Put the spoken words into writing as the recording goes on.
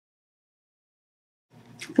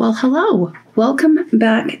Well, hello. Welcome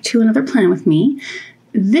back to another plan with me.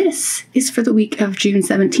 This is for the week of June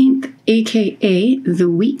 17th, aka the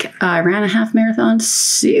week I ran a half marathon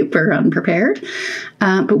super unprepared.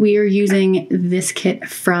 But we are using this kit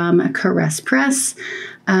from CaressPress.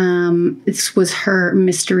 This was her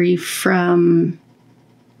mystery from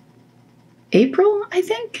April, I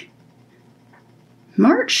think.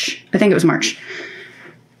 March? I think it was March.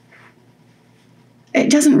 It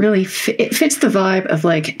doesn't really fit. It fits the vibe of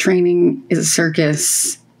like training is a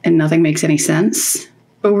circus and nothing makes any sense,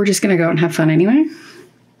 but we're just going to go out and have fun anyway.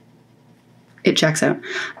 It checks out.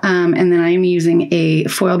 And then I am using a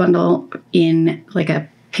foil bundle in like a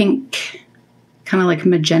pink, kind of like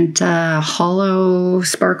magenta hollow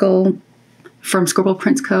sparkle from Scribble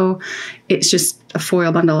Prints Co. It's just a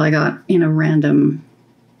foil bundle I got in a random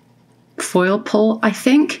foil pull, I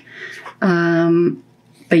think.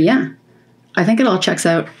 But yeah. I think it all checks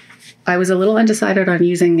out. I was a little undecided on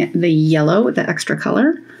using the yellow, the extra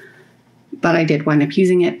color, but I did wind up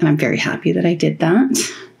using it, and I'm very happy that I did that.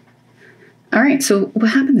 All right, so what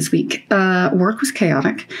happened this week? Work was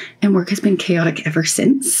chaotic, and work has been chaotic ever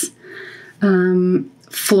since.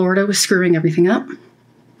 Florida was screwing everything up,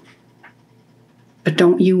 but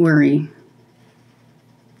don't you worry.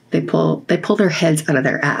 They pull their heads out of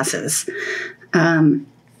their asses.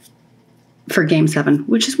 For Game 7,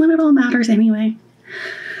 which is when it all matters anyway.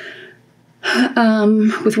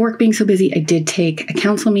 With work being so busy, I did take a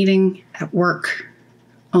council meeting at work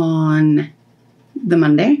on the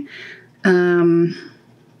Monday. I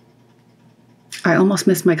almost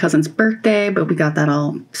missed my cousin's birthday, but we got that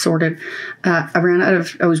all sorted. I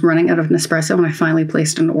was running out of Nespresso and I finally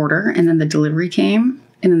placed an order, and then the delivery came,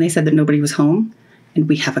 and then they said that nobody was home, and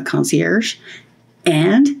we have a concierge,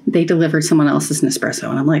 and they delivered someone else's Nespresso,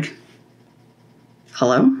 and I'm like,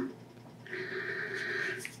 hello?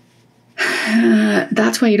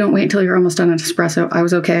 That's why you don't wait until you're almost done an espresso. I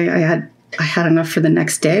was okay. I had enough for the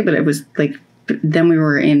next day, but it was like, then we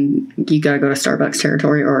were in, you gotta go to Starbucks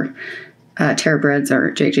territory or Terra Breads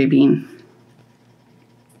or JJ Bean.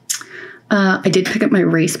 I did pick up my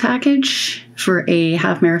race package for a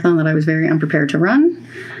half marathon that I was very unprepared to run.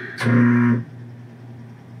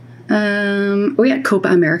 Copa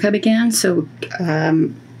America began. So,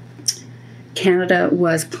 Canada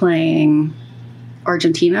was playing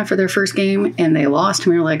Argentina for their first game, and they lost.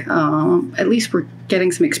 And we were like, oh, at least we're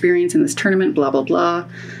getting some experience in this tournament, blah, blah, blah.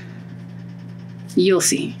 You'll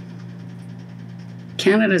see.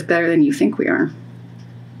 Canada's better than you think we are.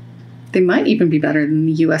 They might even be better than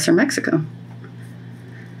the US or Mexico.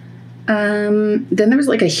 Then there was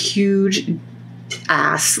like a huge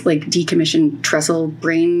ass, like decommissioned trestle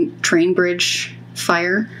train bridge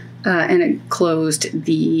fire, and it closed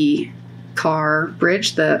the car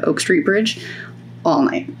bridge, the Oak Street Bridge, all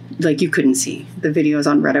night. Like, you couldn't see. The videos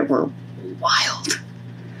on Reddit were wild.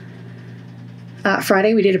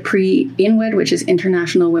 Friday, we did a pre-INWED, which is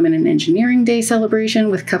International Women in Engineering Day celebration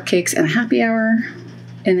with cupcakes and a happy hour.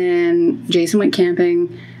 And then Jason went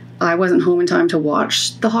camping. I wasn't home in time to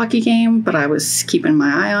watch the hockey game, but I was keeping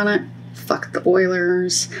my eye on it. Fuck the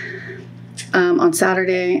Oilers. On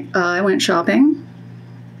Saturday, I went shopping.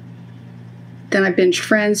 Then I binged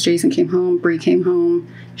Friends. Jason came home. Bree came home.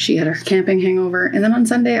 She had her camping hangover. And then on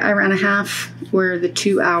Sunday, I ran a half where the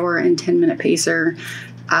 2-hour and 10-minute pacer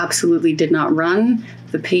absolutely did not run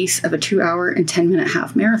the pace of a 2-hour and 10-minute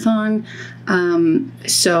half marathon.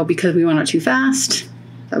 So because we went out too fast,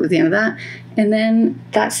 that was the end of that. And then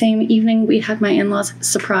that same evening, we had my in-laws'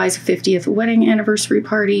 surprise 50th wedding anniversary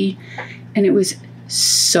party. And it was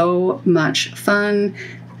so much fun.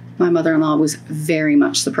 My mother-in-law was very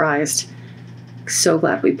much surprised. So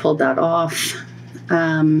glad we pulled that off.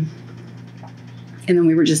 And then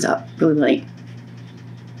we were just up really late.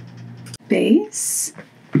 Base,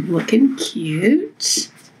 looking cute.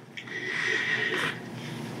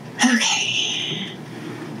 Okay.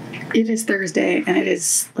 It is Thursday and it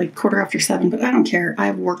is like 7:15, but I don't care.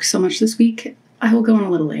 I've worked so much this week. I will go in a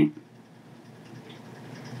little late.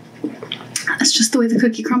 That's just the way the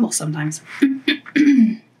cookie crumbles sometimes.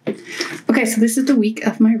 Okay, so this is the week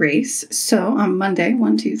of my race. So on Monday,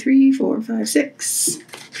 1, 2, 3, 4, 5, 6.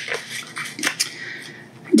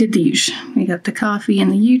 Did the usual. We got the coffee and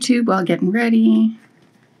the YouTube while getting ready,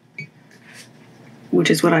 which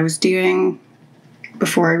is what I was doing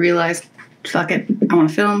before I realized, fuck it, I want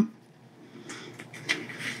to film.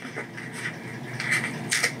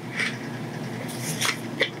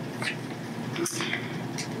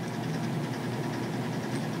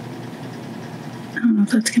 I don't know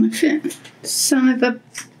if that's going to fit. Son of a...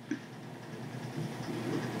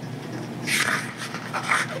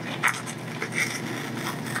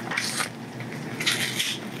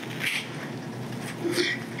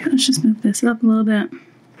 Let's just move this up a little bit.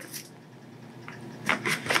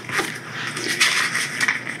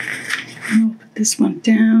 I'll put this one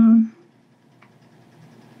down.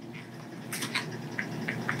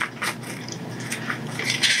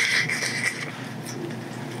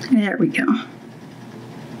 There we go.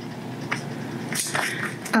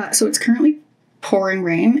 So it's currently pouring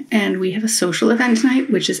rain, and we have a social event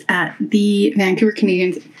tonight, which is at the Vancouver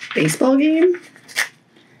Canadians baseball game.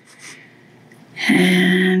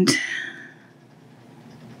 And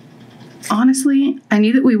honestly, I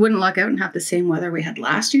knew that we wouldn't luck out and have the same weather we had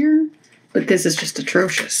last year, but this is just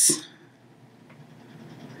atrocious.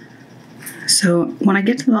 So when I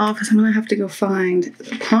get to the office, I'm gonna have to go find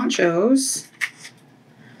the ponchos.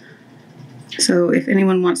 So if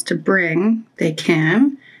anyone wants to bring, they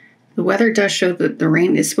can. The weather does show that the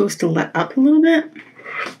rain is supposed to let up a little bit.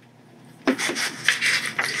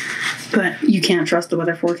 But you can't trust the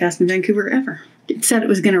weather forecast in Vancouver ever. It said it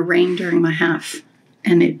was going to rain during my half,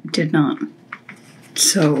 and it did not.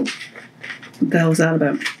 So, what the hell was that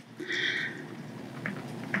about?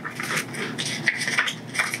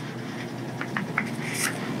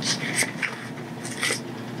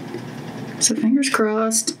 So fingers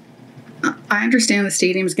crossed. I understand the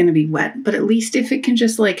stadium's going to be wet, but at least if it can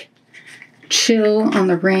just like chill on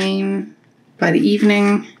the rain by the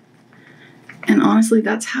evening. And honestly,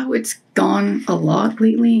 that's how it's gone a lot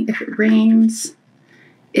lately. If it rains,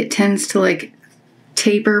 it tends to like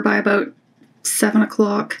taper by about 7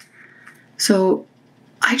 o'clock. So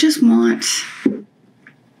I just want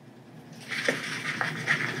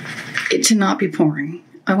it to not be pouring.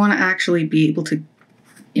 I want to actually be able to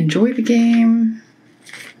enjoy the game.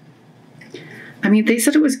 I mean, they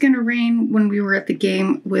said it was going to rain when we were at the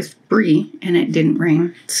game with Bree, and it didn't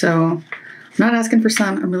rain. So I'm not asking for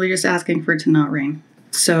sun. I'm really just asking for it to not rain.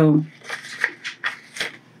 So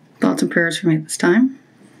thoughts and prayers for me this time.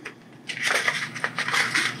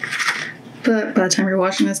 But by the time you're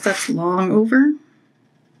watching this, that's long over.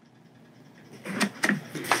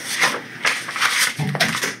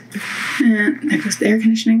 And there goes the air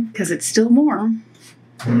conditioning because it's still warm.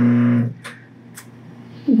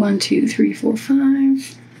 1, 2, 3, 4,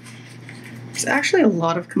 5. There's actually a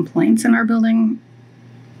lot of complaints in our building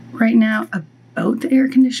right now about the air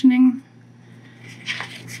conditioning.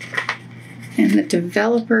 And the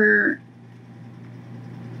developer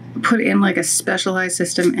put in like a specialized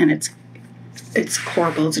system, and it's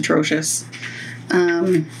horrible. It's atrocious.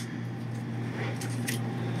 But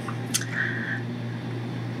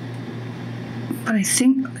I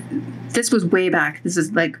think this was way back. This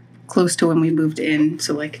is like close to when we moved in,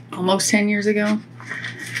 so like almost 10 years ago.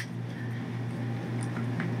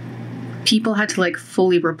 People had to like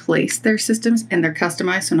fully replace their systems, and they're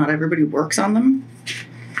customized, so not everybody works on them.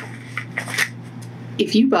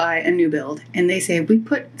 If you buy a new build and they say, we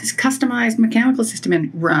put this customized mechanical system in,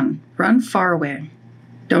 run far away.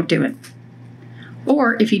 Don't do it.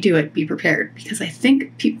 Or if you do it, be prepared, because I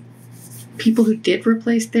think people who did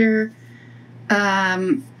replace their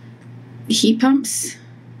heat pumps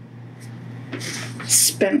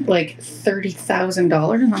spent like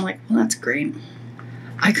 $30,000, and I'm like, well, that's great.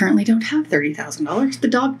 I currently don't have $30,000. The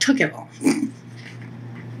dog took it all.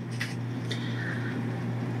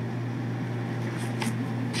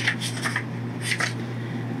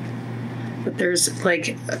 But there's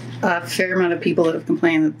like a fair amount of people that have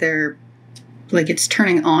complained that they're like, it's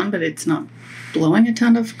turning on, but it's not blowing a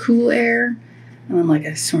ton of cool air. And I'm like,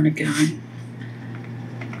 I swear to God.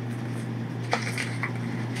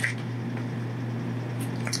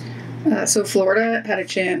 So Florida had a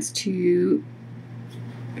chance to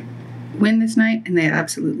win this night, and they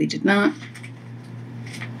absolutely did not.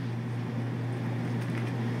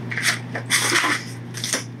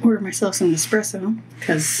 Ordered myself some espresso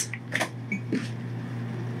because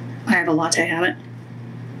I have a latte habit.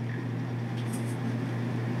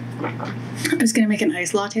 I was going to make an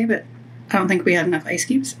iced latte, but I don't think we had enough ice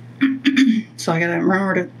cubes. So I got to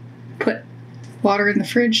remember to put water in the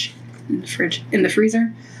freezer.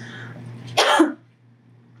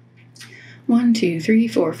 1, 2, 3,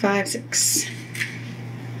 4, 5, 6.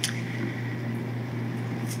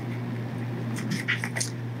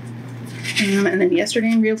 And then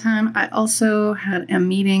yesterday in real time, I also had a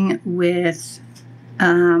meeting with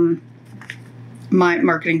my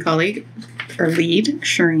marketing colleague, or lead,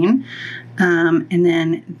 Shireen, and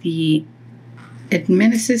then the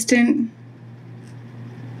admin assistant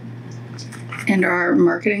and our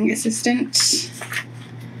marketing assistant.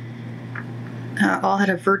 All had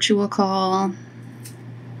a virtual call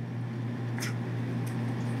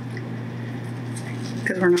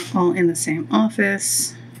because we're not all in the same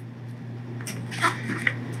office.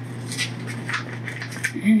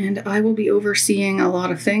 And I will be overseeing a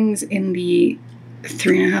lot of things in the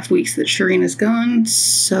 3.5 weeks that Shireen is gone.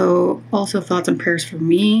 So also thoughts and prayers for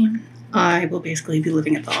me. I will basically be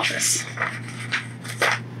living at the office.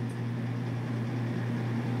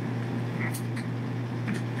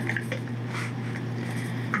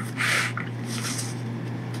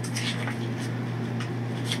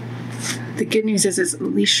 The good news is at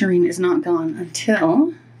least Shireen is not gone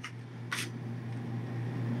until...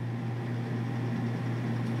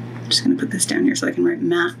 I'm just going to put this down here so I can write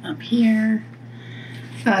Matt up here.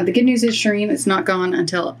 The good news is Shireen is not gone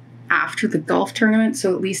until after the golf tournament,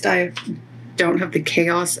 so at least I don't have the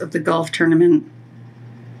chaos of the golf tournament,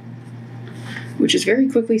 which is very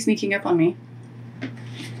quickly sneaking up on me.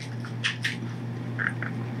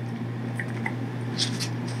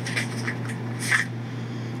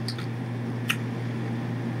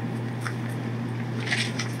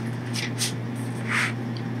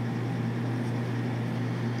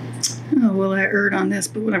 Oh, well, I erred on this,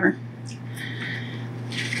 but whatever.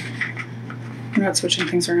 We're not switching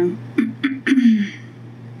things around.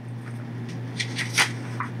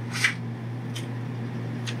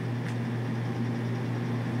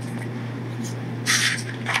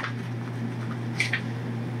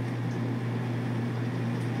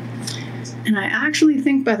 And I actually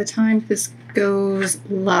think by the time this goes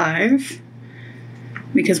live,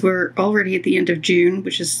 because we're already at the end of June,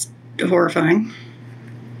 which is horrifying.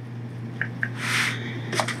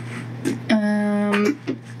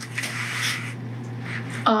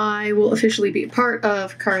 I will officially be a part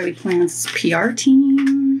of Carly Plant's PR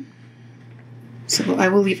team. So I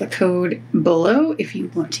will leave a code below if you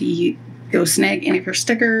want to go snag any of her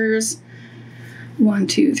stickers. 1,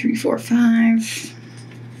 2, 3, 4, 5.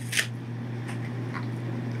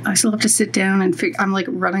 I still have to sit down and figure. I'm like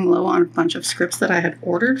running low on a bunch of scripts that I had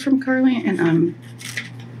ordered from Carly, and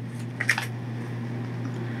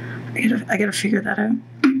I gotta figure that out.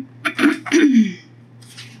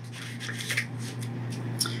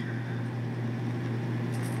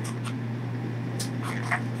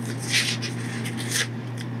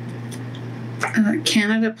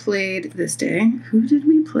 Canada played this day. Who did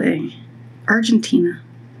we play? Argentina.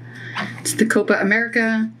 It's the Copa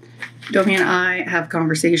America. Domi and I have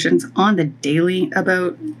conversations on the daily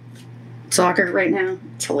about soccer right now.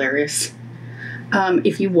 It's hilarious.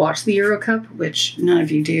 If you watch the Euro Cup, which none of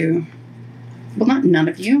you do, well, not none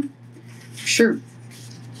of you. Sure,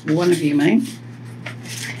 one of you might.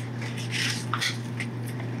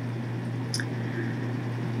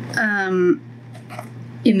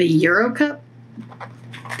 In the Euro Cup,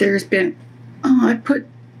 there's been, I put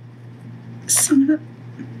some of it.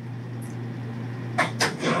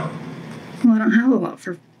 Well, I don't have a lot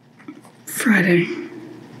for Friday.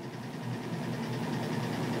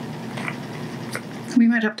 We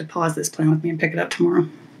might have to pause this plan with me and pick it up tomorrow.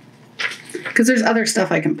 Because there's other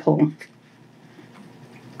stuff I can pull.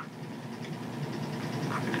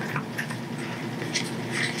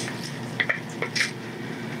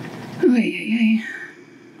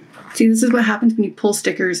 See, this is what happens when you pull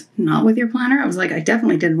stickers not with your planner. I was like, I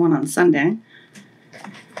definitely did one on Sunday.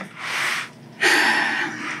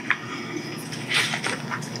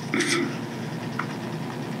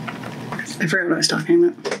 I forgot what I was talking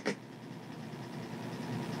about.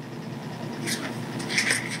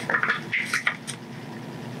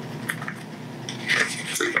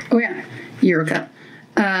 Oh yeah, Euro Cup.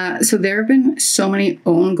 So there have been so many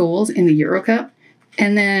own goals in the Euro Cup.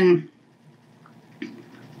 And then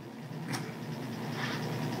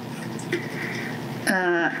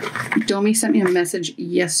Domi sent me a message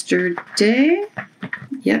yesterday.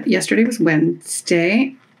 Yep, yesterday was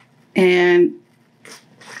Wednesday. And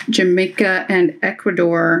Jamaica and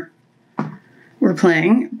Ecuador were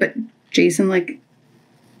playing, but Jason,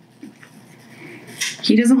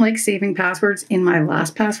 he doesn't like saving passwords in my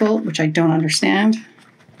LastPass vault, which I don't understand,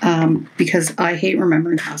 because I hate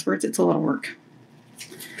remembering passwords. It's a lot of work.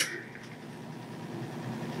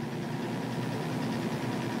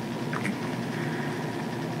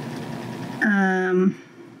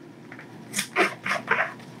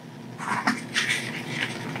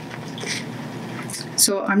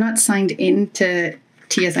 So I'm not signed in to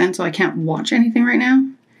TSN, so I can't watch anything right now.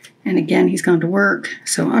 And again, he's gone to work,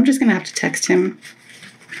 so I'm just going to have to text him.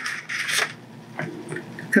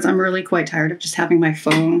 Because I'm really quite tired of just having my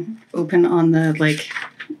phone open on the,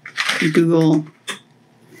 Google,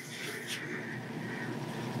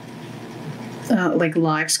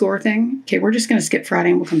 live score thing. Okay, we're just going to skip Friday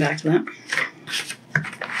and we'll come back to that.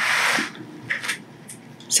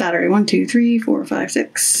 Saturday, 1, 2, 3, 4, 5,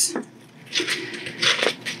 6.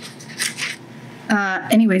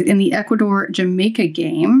 Anyways, in the Ecuador-Jamaica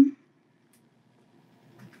game,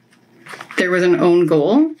 there was an own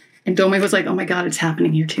goal, and Dome was like, oh my God, it's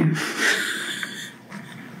happening here too.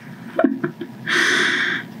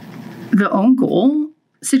 The own goal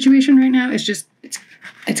situation right now is just,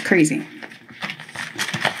 it's crazy.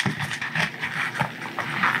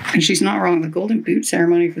 And she's not wrong. The golden boot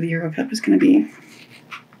ceremony for the Euro Cup is going to be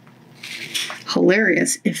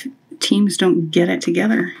hilarious if teams don't get it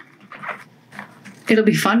together. It'll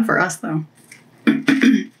be fun for us, though.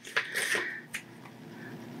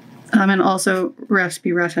 And also, refs be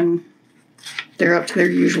reffing. They're up to their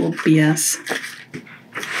usual BS.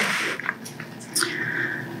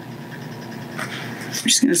 I'm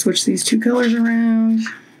just going to switch these two colors around.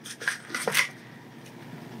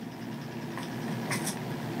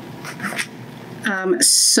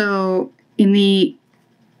 So in the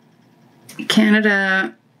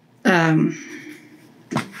Canada,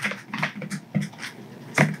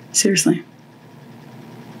 seriously,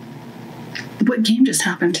 what game just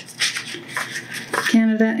happened?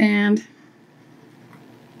 Canada and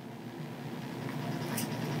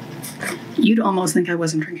you'd almost think I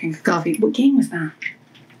wasn't drinking coffee. What game was that?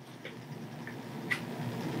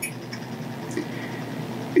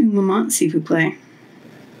 Lamont, s'il vous plaît.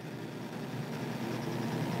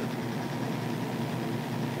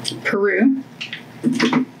 Peru.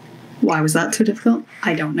 Why was that so difficult?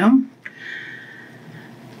 I don't know.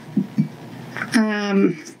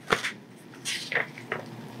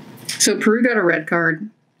 So Peru got a red card,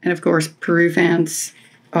 and of course Peru fans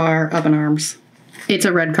are up in arms. It's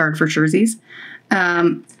a red card for jerseys.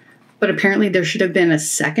 But apparently there should have been a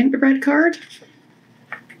second red card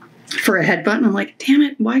for a headbutt, and I'm like, damn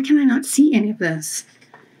it, why can I not see any of this?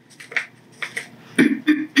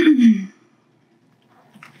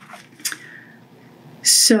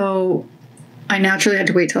 So I naturally had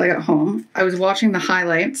to wait till I got home. I was watching the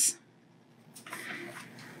highlights,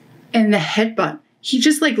 and the headbutt, he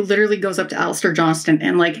just like literally goes up to Alistair Johnston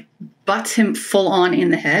and like butts him full on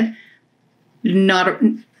in the head.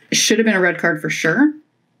 Should have been a red card for sure.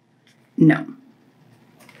 No.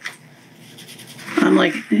 I'm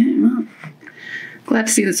like, well, glad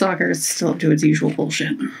to see that soccer is still up to its usual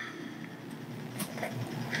bullshit.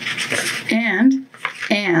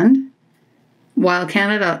 And while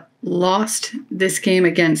Canada lost this game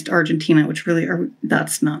against Argentina, which really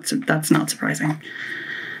that's not surprising.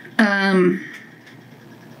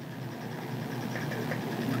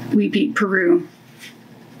 We beat Peru,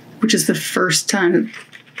 which is the first time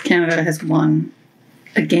Canada has won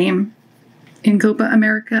a game in Copa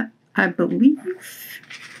America, I believe.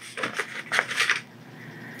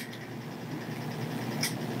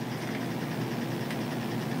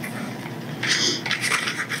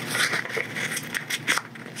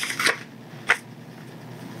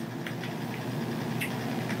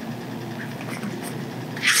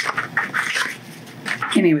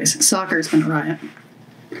 Anyways, soccer's been a riot.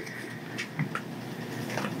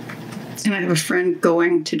 And I have a friend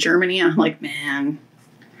going to Germany. I'm like, man,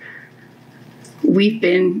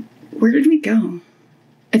 where did we go?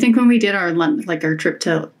 I think when we did our trip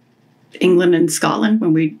to England and Scotland,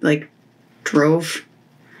 when we like drove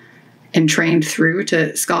and trained through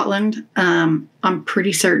to Scotland, I'm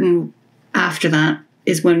pretty certain after that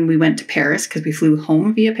is when we went to Paris, because we flew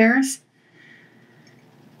home via Paris.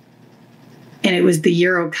 And it was the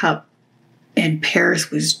Euro Cup, and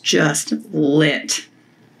Paris was just lit.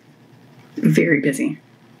 Very busy.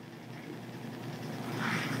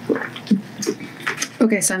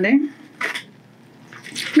 Okay, Sunday.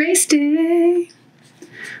 Race day.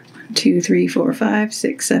 1, 2, 3, 4, 5,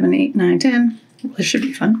 6, 7, 8, 9, 10. Well, this should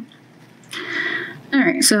be fun. All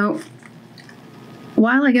right, so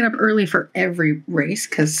while I get up early for every race,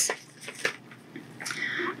 because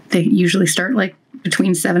they usually start like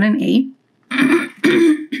between 7 and 8,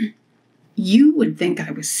 you would think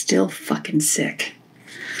I was still fucking sick.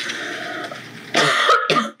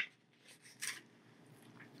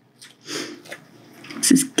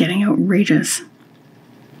 This is getting outrageous.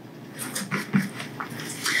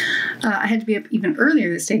 I had to be up even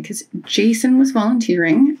earlier this day because Jason was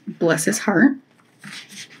volunteering, bless his heart.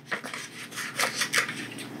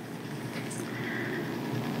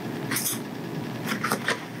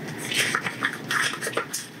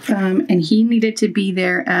 And he needed to be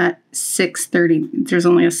there at 6:30. There's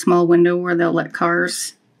only a small window where they'll let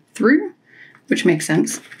cars through, which makes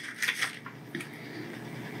sense.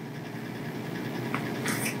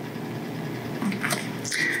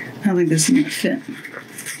 I don't think this is going to fit.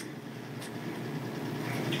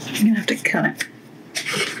 I'm going to have to cut it.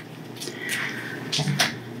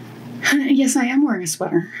 Yes, I am wearing a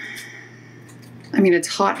sweater. I mean, it's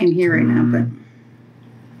hot in here right now, but...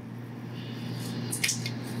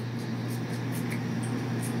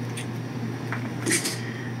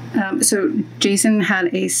 So Jason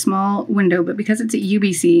had a small window, but because it's at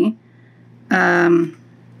UBC,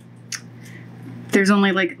 there's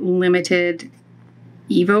only like limited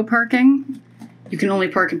Evo parking. You can only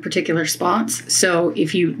park in particular spots. So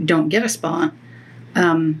if you don't get a spot,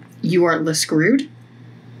 you are screwed.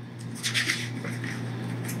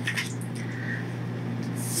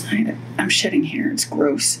 I'm shedding hair. It's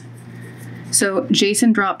gross. So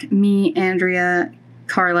Jason dropped me, Andrea,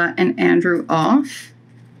 Carla, and Andrew off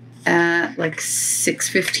at like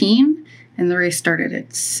 6:15, and the race started at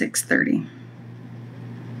 6:30.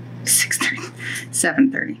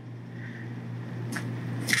 7:30.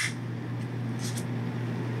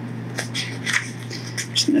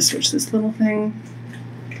 Just gonna switch this little thing.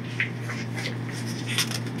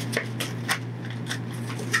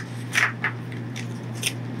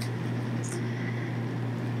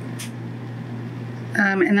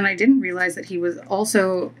 And then I didn't realize that he was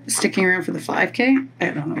also sticking around for the 5K.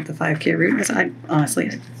 I don't know what the 5K route was. I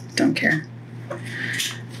don't care.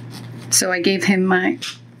 So I gave him my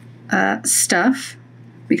stuff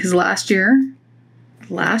because last year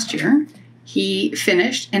he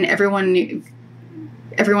finished and everyone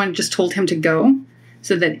just told him to go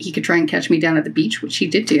so that he could try and catch me down at the beach, which he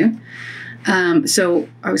did do. So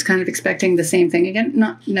I was kind of expecting the same thing again,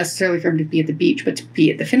 not necessarily for him to be at the beach, but to be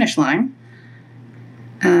at the finish line.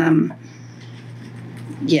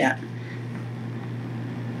 Yeah,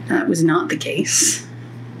 that was not the case.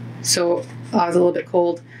 So I was a little bit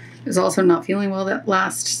cold. I was also not feeling well that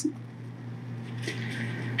last.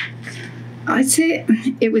 I'd say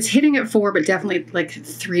it was hitting at 4, but definitely like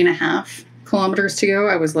 3.5 kilometers to go.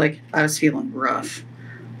 I was feeling rough.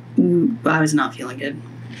 I was not feeling good.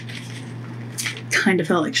 Kind of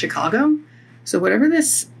felt like Chicago. So whatever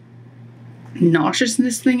this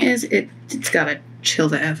nauseousness thing is, it's gotta chill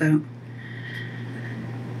the F out.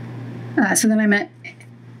 So then I met a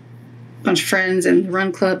bunch of friends in the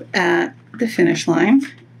run club at the finish line,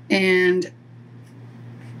 and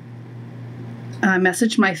I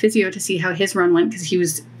messaged my physio to see how his run went because he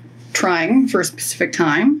was trying for a specific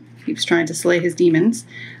time. He was trying to slay his demons,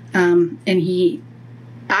 and he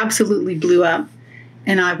absolutely blew up.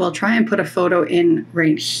 And I will try and put a photo in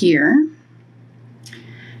right here.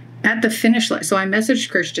 At the finish line, so I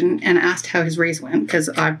messaged Christian and asked how his race went because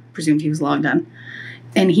I presumed he was logged in.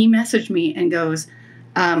 And he messaged me and goes,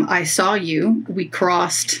 I saw you. We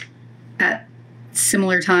crossed at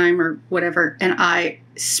similar time or whatever. And I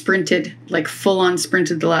sprinted, like full on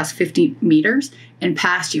sprinted the last 50 meters and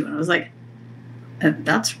passed you. And I was like,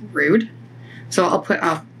 that's rude. So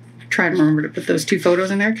I'll try and remember to put those 2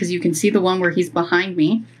 photos in there because you can see the one where he's behind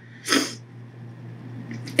me.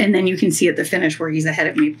 And then you can see at the finish where he's ahead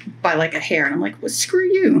of me by like a hair. And I'm like, well, screw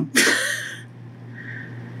you.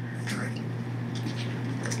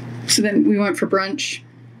 So then we went for brunch.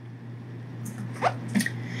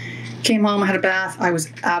 Came home, had a bath. I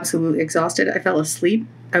was absolutely exhausted. I fell asleep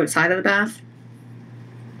outside of the bath.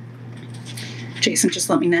 Jason just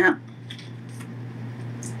let me nap.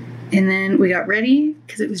 And then we got ready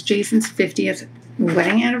because it was Jason's 50th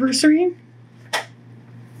wedding anniversary.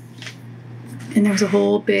 And there was a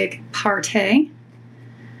whole big party.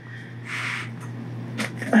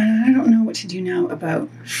 I don't know what to do now about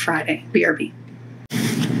Friday. BRB.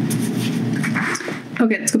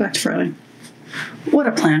 Okay, let's go back to Friday. What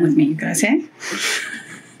a plan with me, you guys, hey?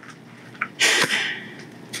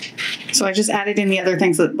 So I just added in the other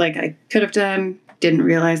things that like I could have done. Didn't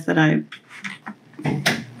realize that I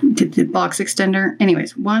did the box extender.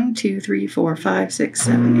 Anyways, 1, 2, 3, 4, 5, 6,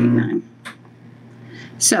 7, 8, 9.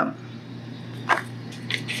 So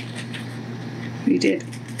we did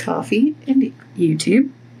coffee and YouTube.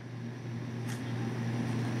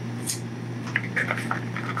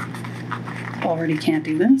 Already can't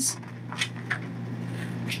do this.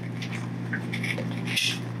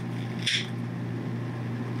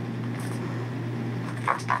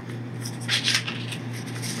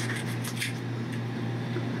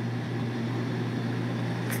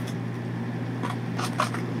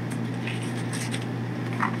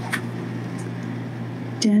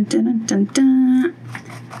 Dun, dun, dun, dun,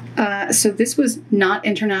 dun. So this was not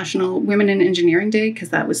International Women in Engineering Day because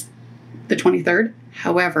that was the 23rd.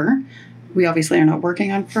 However, we obviously are not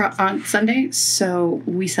working on Sunday, so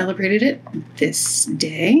we celebrated it this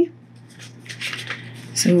day.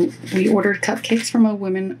 So we ordered cupcakes from a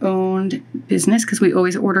women-owned business because we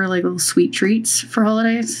always order like little sweet treats for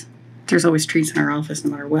holidays. There's always treats in our office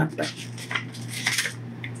no matter what, but...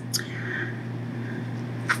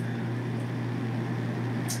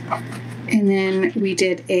 And then we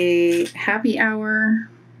did a happy hour.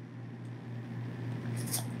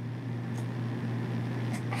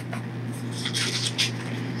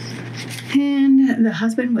 the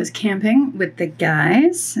husband was camping with the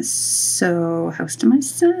guys, so house to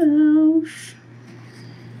myself.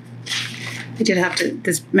 I did have to,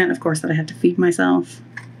 this meant, of course, that I had to feed myself,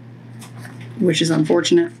 which is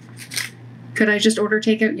unfortunate. Could I just order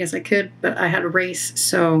takeout? Yes, I could, but I had a race,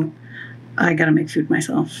 so I gotta make food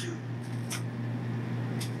myself.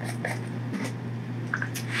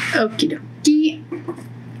 Okie dokie.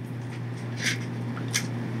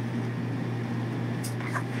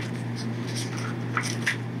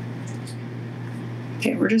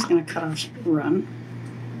 Okay, we're just gonna cut off run.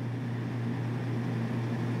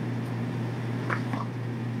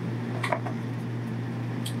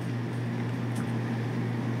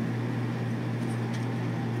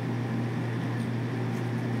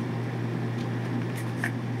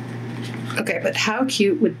 Okay, but how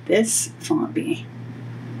cute would this font be?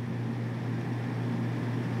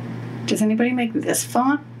 Does anybody make this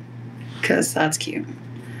font? Because that's cute.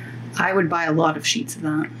 I would buy a lot of sheets of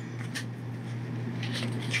that.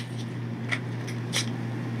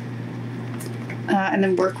 And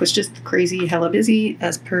then work was just crazy, hella busy,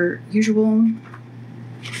 as per usual.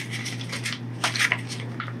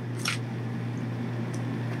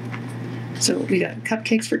 So we got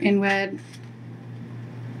cupcakes for InWed.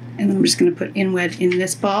 And then I'm just going to put InWed in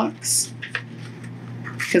this box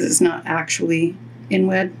because it's not actually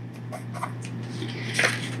InWed.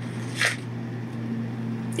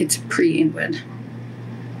 It's pre-InWed.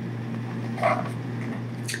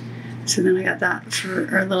 So then I got that for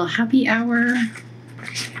our little happy hour.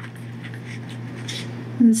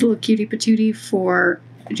 And this little cutie patootie for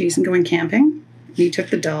Jason going camping. He took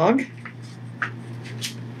the dog.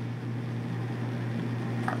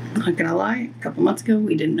 Not gonna lie, a couple months ago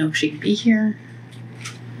we didn't know if she'd be here.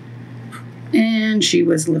 And she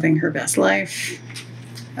was living her best life.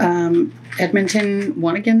 Edmonton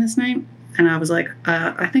won again this night. And I was like,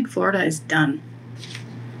 I think Florida is done.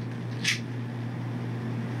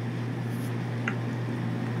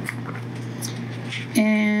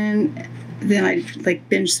 And then I like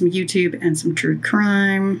binged some YouTube and some true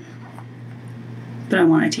crime. But I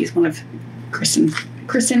wanted to use one of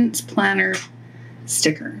Kristen's planner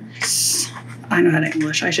stickers. I know how to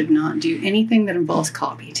English. I should not do anything that involves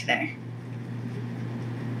copy today.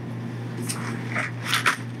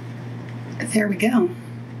 There we go.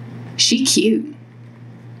 She cute.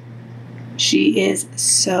 She is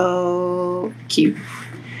so cute.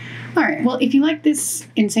 All right. Well, if you like this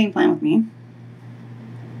insane plan with me,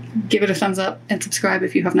 give it a thumbs up and subscribe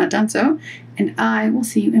if you have not done so. And I will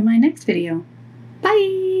see you in my next video.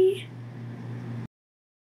 Bye.